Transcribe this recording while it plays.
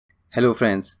Hello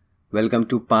friends, welcome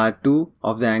to part 2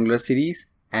 of the Angular series,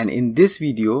 and in this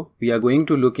video we are going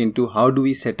to look into how do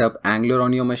we set up Angular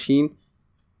on your machine,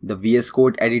 the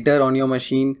VSCode editor on your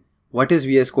machine, what is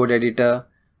VSCode editor,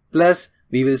 plus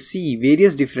we will see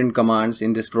various different commands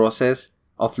in this process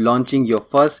of launching your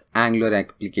first Angular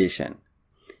application.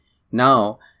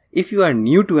 Now, if you are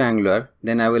new to Angular,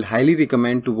 then I will highly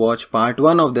recommend to watch part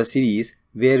 1 of the series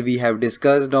where we have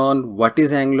discussed on what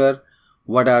is Angular,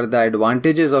 what are the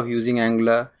advantages of using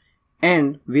Angular,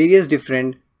 and various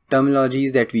different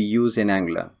terminologies that we use in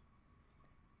Angular.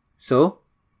 So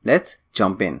let's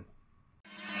jump in.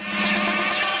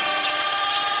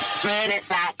 Spread it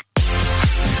back.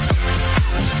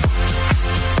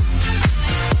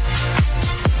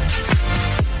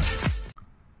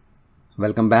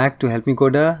 Welcome back to Help Me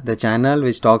Coder, the channel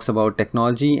which talks about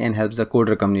technology and helps the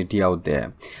coder community out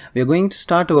there. We are going to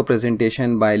start our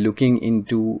presentation by looking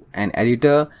into an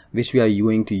editor which we are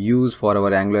going to use for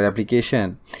our Angular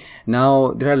application.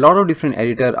 Now, there are a lot of different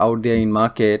editors out there in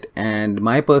market, and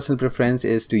my personal preference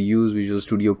is to use Visual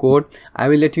Studio Code. I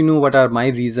will let you know what are my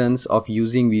reasons of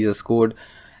using VSCode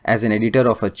as an editor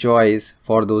of a choice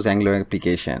for those Angular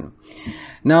application.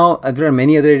 Now, there are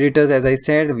many other editors. As I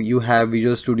said, you have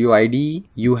Visual Studio IDE,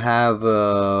 you have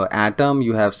Atom,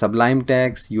 you have Sublime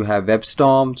Text, you have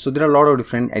WebStorm. So there are a lot of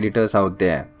different editors out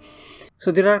there.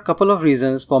 So there are a couple of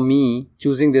reasons for me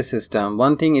choosing this system.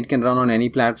 One thing, it can run on any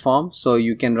platform. So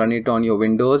you can run it on your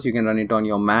Windows, you can run it on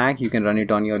your Mac, you can run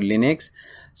it on your Linux.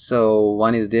 So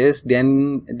one is this.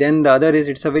 Then the other is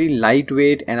it's a very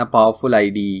lightweight and a powerful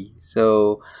IDE.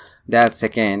 So that's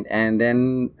second. And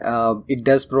then it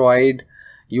does provide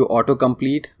you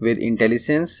autocomplete with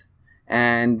IntelliSense,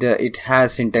 and it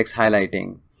has syntax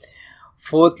highlighting.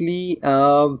 Fourthly,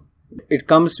 it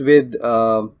comes with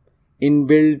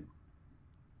inbuilt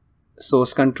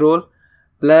source control,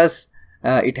 plus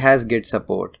it has Git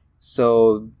support.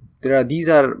 So these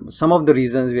are some of the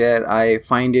reasons where I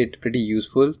find it pretty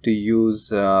useful to use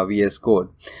VS Code.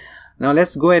 Now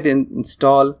let's go ahead and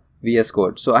install VS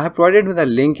Code. So I have provided with a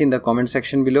link in the comment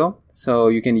section below, so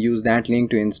you can use that link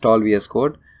to install VS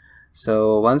Code.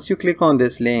 So once you click on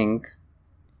this link,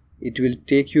 it will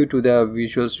take you to the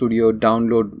Visual Studio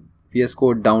download VS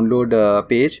Code download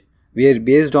page, where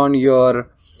based on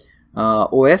your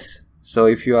OS. So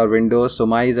if you are Windows, so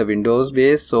mine is a Windows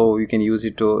base, so you can use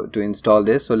it to install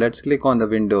this. So let's click on the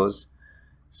Windows.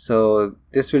 So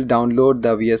this will download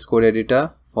the VS Code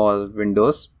editor for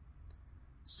Windows.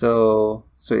 So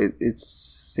it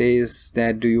says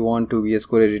that do you want to VS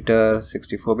Code editor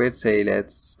 64-bit, say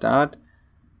let's start,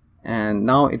 and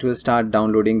now it will start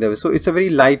downloading so it's a very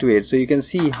lightweight, so you can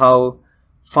see how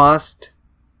fast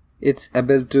it's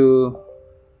able to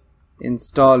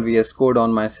install VS Code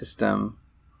on my system.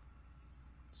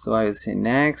 So I will say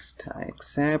next, I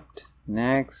accept,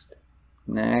 next,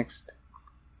 next.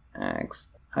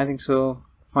 I think so,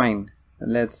 fine.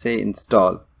 Let's say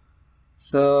install.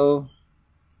 So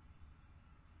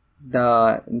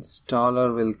the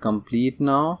installer will complete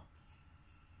now.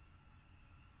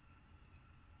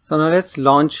 So now let's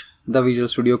launch the Visual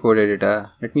Studio Code editor.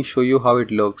 Let me show you how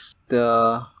it looks.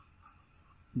 The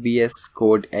VS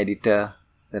Code editor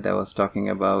that I was talking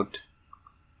about.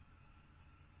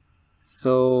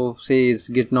 So say it's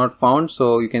Git not found,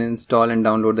 so you can install and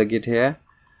download the Git here.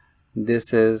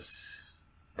 This is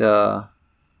the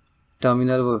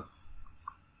terminal,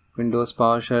 Windows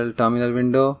PowerShell terminal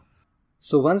window.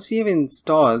 So once we have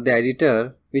installed the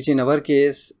editor, which in our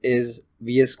case is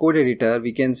VS Code editor,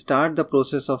 we can start the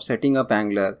process of setting up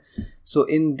Angular. So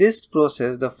in this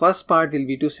process, the first part will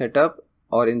be to set up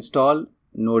or install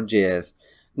Node.Js.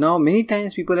 Now many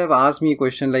times people have asked me a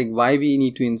question like why we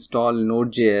need to install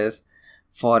Node.Js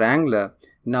for Angular.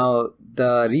 Now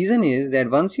the reason is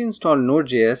that once you install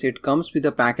Node.js, it comes with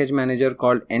a package manager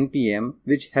called npm,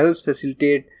 which helps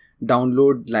facilitate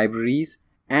download libraries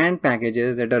and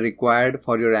packages that are required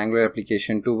for your Angular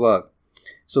application to work.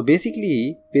 So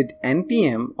basically with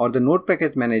npm or the node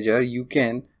package manager, you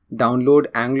can download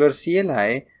Angular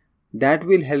CLI that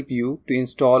will help you to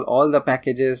install all the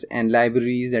packages and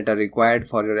libraries that are required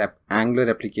for your Angular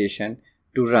application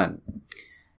to run.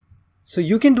 So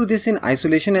you can do this in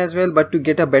isolation as well, but to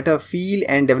get a better feel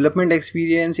and development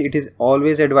experience, it is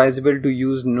always advisable to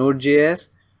use Node.js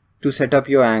to set up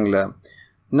your Angular.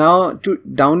 Now to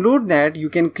download that, you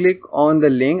can click on the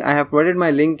link. I have provided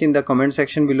my link in the comment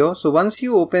section below. So once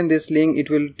you open this link, it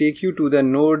will take you to the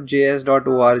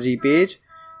nodejs.org page,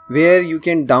 where you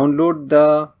can download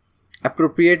the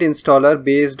appropriate installer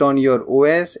based on your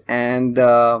OS and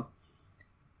the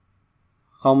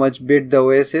how much bit the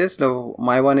OS is. So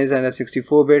my one is at a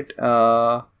 64-bit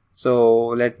So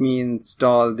let me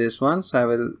install this one. So I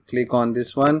will click on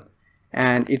this one,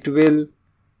 and it will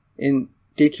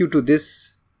take you to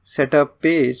this setup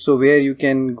page, so where you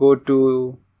can go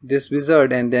to this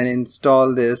wizard and then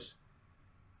install this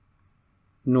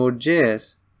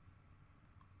Node.Js.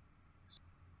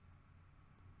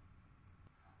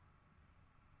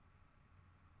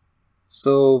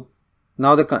 So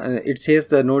now it says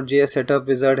the Node.js setup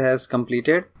wizard has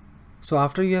completed. So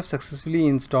after you have successfully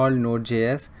installed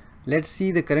Node.js, let's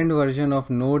see the current version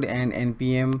of Node and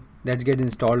npm that's get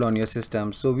installed on your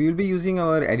system. So we will be using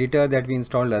our editor that we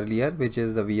installed earlier, which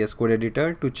is the VSCode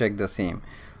editor, to check the same.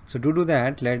 So to do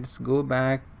that, let's go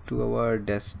back to our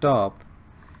desktop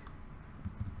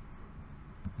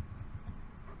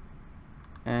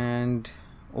and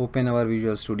open our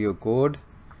Visual Studio Code,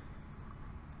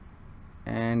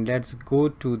 and let's go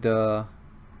to the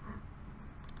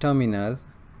terminal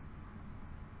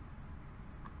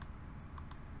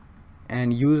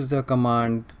and use the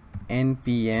command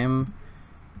npm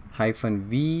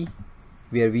 -v,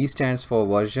 where v stands for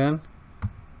version,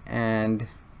 and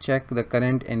check the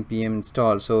current npm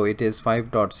install. So it is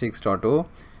 5.6.0,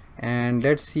 and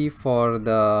let's see for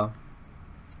the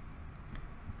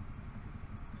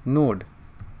node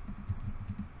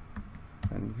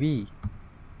and v.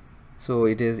 So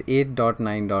it is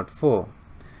 8.9.4.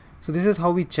 So this is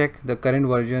how we check the current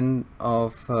version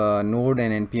of Node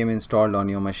and npm installed on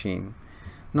your machine.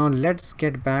 Now let's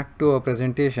get back to our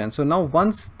presentation. So now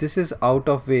once this is out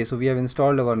of way, so we have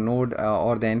installed our Node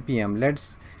or the npm,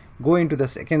 let's go into the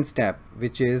second step,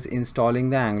 which is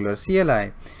installing the Angular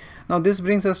CLI. Now this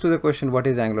brings us to the question, what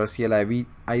is Angular CLI?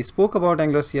 I spoke about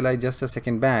Angular CLI just a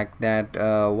second back, that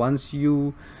once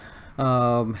you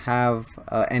have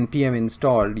npm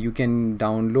installed, you can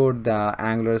download the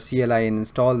Angular CLI and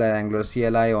install the Angular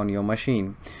CLI on your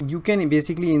machine. You can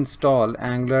basically install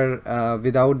Angular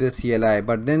without the CLI,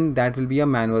 but then that will be a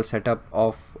manual setup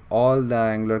of all the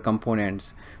Angular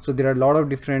components. So there are a lot of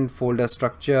different folder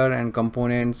structure and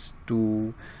components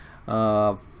to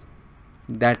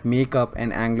that make up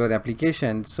an Angular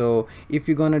application. So if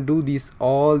you're gonna do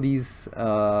all these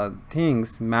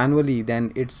things manually,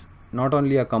 then it's not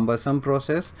only a cumbersome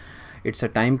process, it's a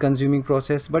time consuming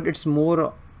process, but it's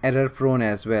more error prone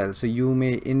as well. So you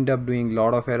may end up doing a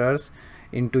lot of errors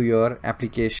into your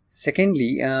application.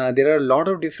 Secondly, there are a lot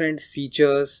of different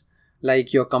features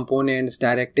like your components,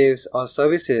 directives or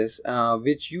services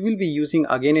which you will be using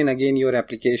again and again in your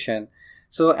application.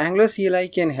 So Angular CLI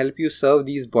can help you serve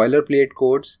these boilerplate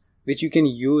codes which you can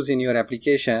use in your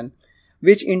application,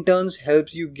 which in turn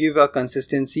helps you give a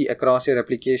consistency across your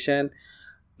application.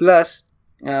 Plus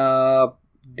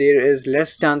there is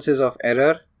less chances of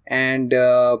error, and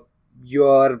you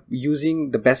are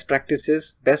using the best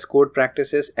code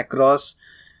practices across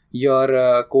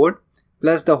your code.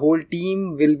 Plus the whole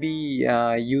team will be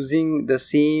using the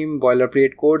same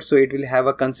boilerplate code, so it will have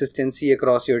a consistency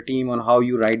across your team on how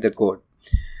you write the code.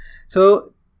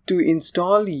 So to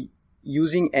install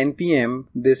using npm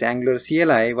this Angular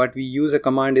CLI, what we use a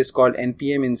command is called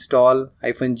npm install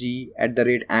 -g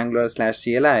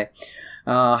 @angular/CLI.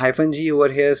 -g over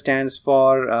here stands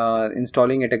for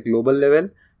installing at a global level.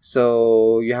 So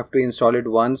you have to install it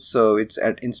once, so it's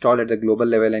installed at the global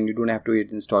level, and you don't have to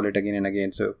install it again and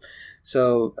again. So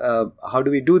how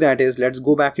do we do that is, let's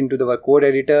go back into our code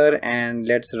editor and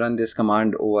let's run this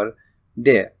command over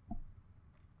there.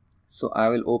 So I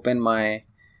will open my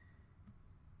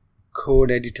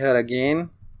code editor again.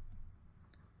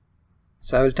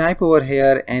 So I will type over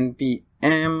here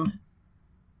npm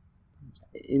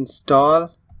install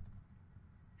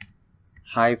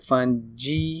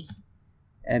 -g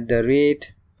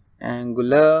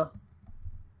 @Angular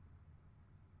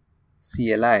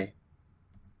CLI.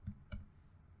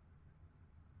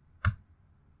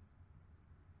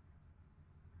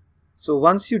 So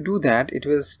once you do that, it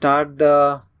will start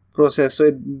the process.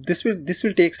 So this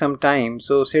will take some time,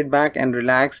 so sit back and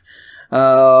relax.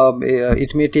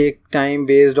 It may take time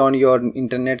based on your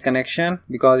internet connection,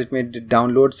 because it may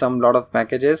download lot of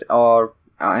packages or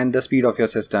and the speed of your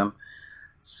system.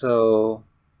 So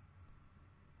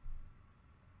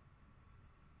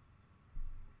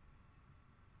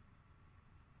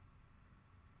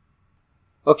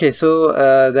okay, so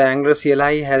the Angular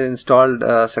CLI has installed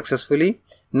successfully.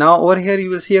 Now over here you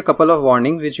will see a couple of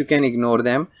warnings which you can ignore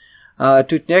them.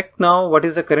 To check now what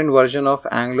is the current version of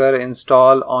Angular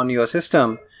install on your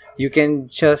system, you can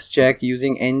just check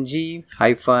using ng-v,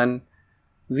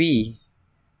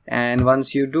 and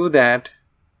once you do that,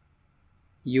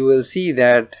 you will see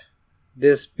that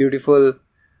this beautiful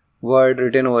word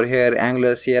written over here,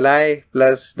 Angular CLI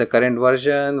plus the current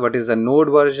version, what is the node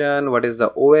version, what is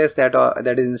the OS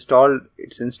that is installed,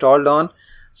 it's installed on.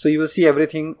 So you will see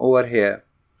everything over here.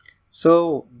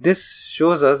 So this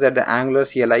shows us that the Angular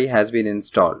CLI has been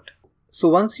installed. So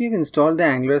once we have installed the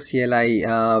Angular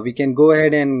CLI, we can go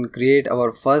ahead and create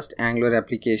our first Angular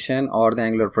application or the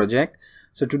Angular project.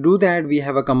 So to do that, we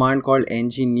have a command called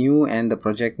ng-new and the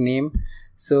project name.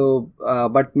 So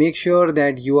but make sure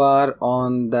that you are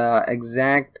on the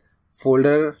exact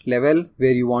folder level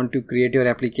where you want to create your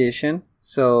application.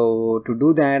 So to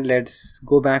do that, let's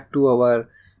go back to our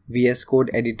VSCode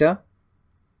editor.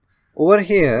 Over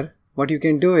here, what you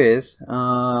can do is,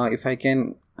 if I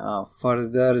can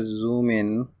further zoom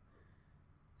in,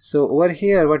 so over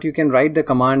here what you can write the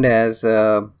command as,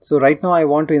 so right now I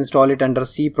want to install it under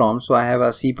C prompt, so I have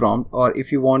a C prompt. Or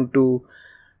if you want to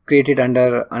create it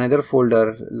under another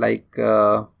folder, like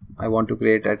I want to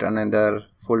create at another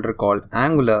folder called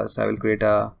Angular, so I will create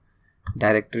a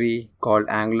directory called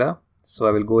Angular. So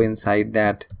I will go inside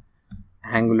that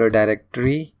Angular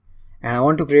directory and I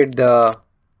want to create the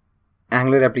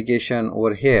Angular application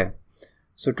over here.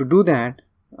 So to do that,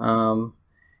 so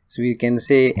we can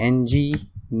say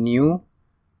ng-new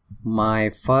my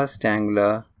first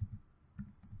Angular.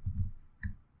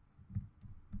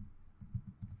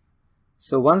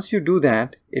 So once you do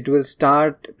that, it will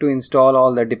start to install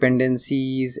all the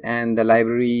dependencies and the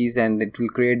libraries, and it will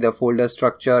create the folder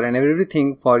structure and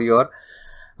everything for your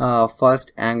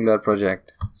first Angular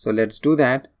project. So let's do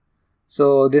that.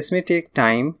 So this may take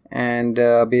time, and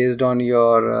based on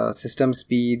your system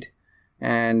speed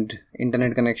and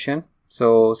internet connection.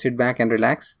 So sit back and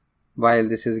relax while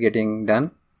this is getting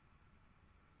done.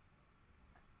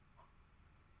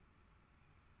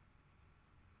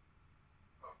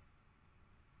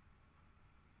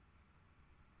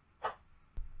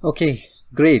 Okay,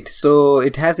 great. So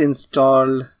it has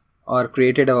installed or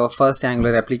created our first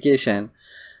Angular application.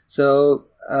 So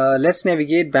let's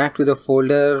navigate back to the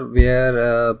folder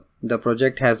where the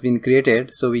project has been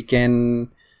created. So we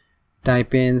can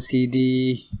type in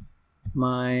cd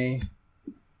my,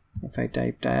 if I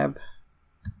type tab.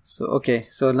 So okay,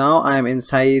 so now I am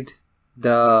inside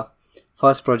the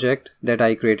first project that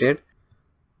I created.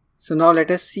 So now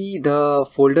let us see the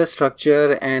folder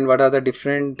structure and what are the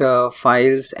different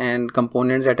files and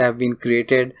components that have been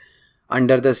created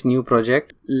under this new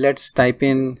project. Let's type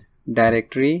in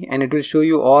directory and it will show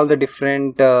you all the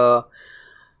different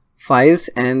files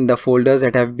and the folders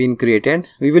that have been created.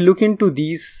 We will look into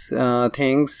these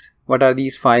things, what are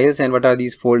these files and what are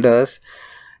these folders,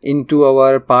 into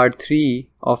our part 3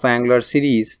 of Angular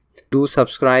series. Do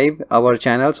subscribe our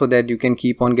channel so that you can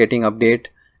keep on getting update,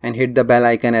 and hit the bell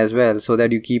icon as well so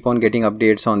that you keep on getting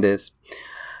updates on this.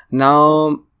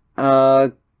 Now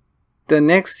the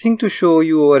next thing to show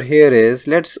you over here is,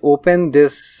 let's open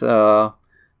this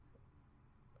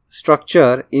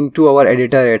structure into our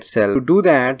editor itself. To do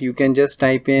that, you can just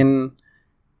type in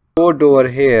code over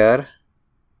here.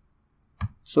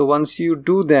 So once you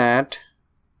do that,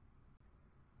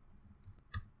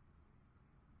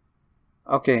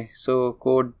 okay, so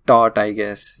code dot, I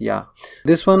guess, yeah,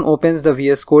 this one opens the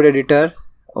VS Code editor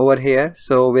over here,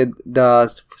 so with the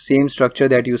same structure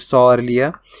that you saw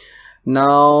earlier.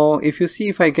 Now if you see,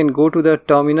 if I can go to the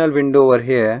terminal window over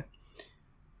here,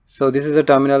 so this is a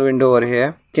terminal window over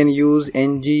here. You can use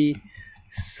ng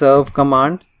serve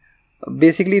command.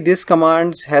 Basically this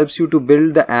command helps you to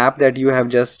build the app that you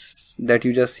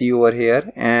just see over here,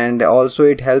 and also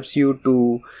it helps you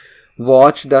to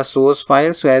watch the source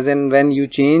file. So as in when you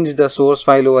change the source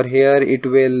file over here, it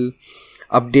will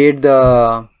update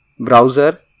the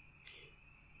browser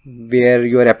where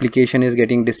your application is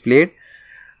getting displayed.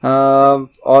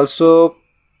 Also,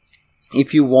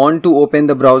 if you want to open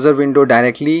the browser window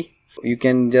directly, you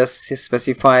can just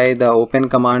specify the open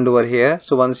command over here.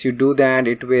 So once you do that,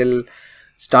 it will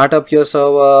start up your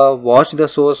server, watch the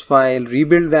source file,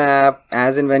 rebuild the app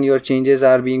as and when your changes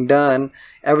are being done,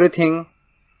 everything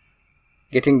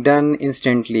getting done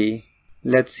instantly.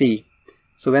 Let's see.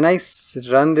 So when I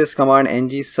run this command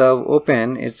ng serve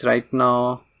open, it's right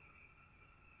now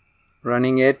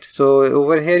running it. So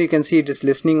over here you can see it is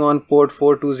listening on port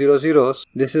 4200.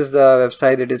 This is the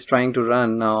website that is trying to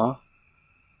run now.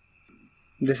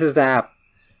 This is the app.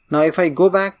 Now if I go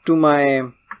back to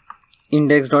my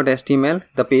index.html,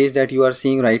 the page that you are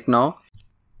seeing right now,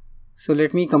 so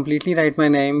let me completely write my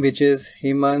name, which is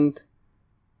Hemant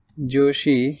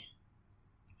Joshi,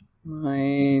 my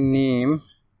name,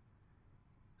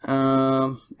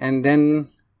 and then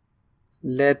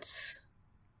let's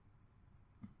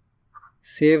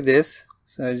save this.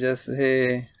 So I'll just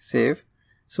say save.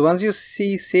 So once you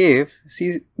see save,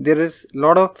 see there is a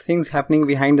lot of things happening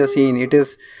behind the scene. It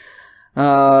is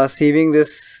saving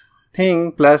this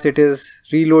thing, plus it is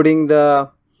reloading the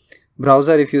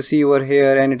browser if you see over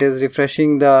here, and it is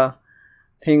refreshing the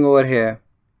thing over here.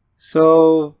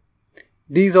 So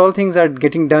these all things are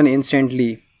getting done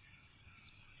instantly.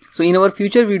 So in our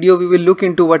future video we will look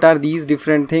into what are these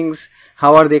different things,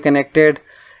 how are they connected,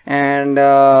 and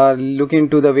look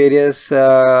into the various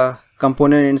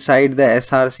component inside the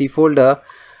src folder,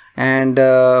 and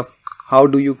how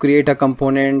do you create a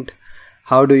component,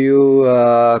 how do you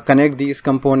connect these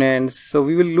components. So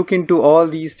we will look into all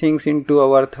these things into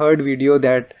our third video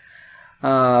that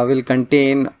will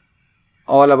contain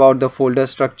all about the folder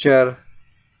structure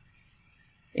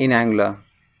in Angular.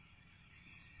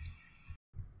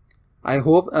 I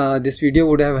hope this video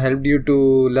would have helped you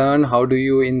to learn how do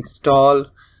you install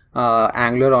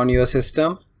Angular on your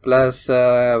system, plus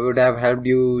would have helped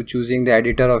you choosing the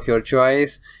editor of your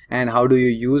choice, and how do you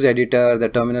use editor, the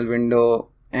terminal window,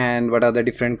 and what are the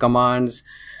different commands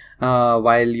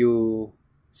while you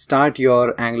start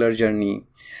your Angular journey.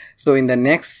 So in the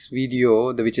next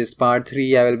video, which is part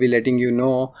 3, I will be letting you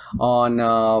know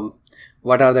on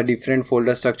what are the different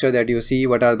folder structure that you see,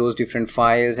 what are those different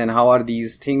files, and how are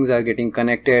these things are getting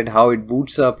connected, how it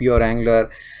boots up your Angular.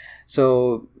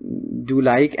 So do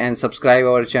like and subscribe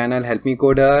our channel Help Me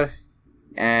Coder,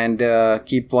 and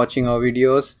keep watching our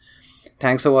videos.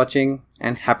 Thanks for watching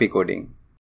and happy coding.